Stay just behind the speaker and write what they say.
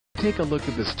Take a look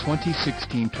at this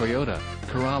 2016 Toyota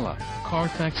Corolla.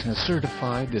 Carfax has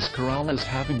certified this Corolla as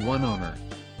having one owner.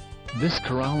 This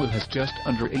Corolla has just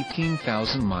under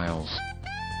 18,000 miles.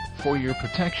 For your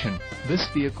protection, this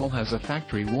vehicle has a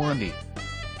factory warranty.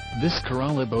 This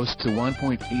Corolla boasts a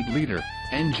 1.8-liter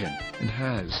engine and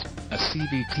has a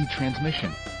CVT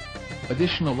transmission.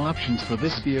 Additional options for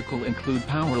this vehicle include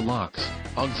power locks,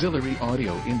 auxiliary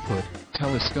audio input,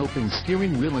 telescoping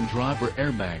steering wheel and driver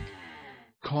airbag.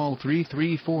 Call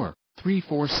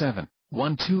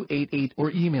 334-347-1288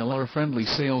 or email our friendly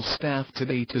sales staff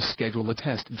today to schedule a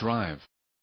test drive.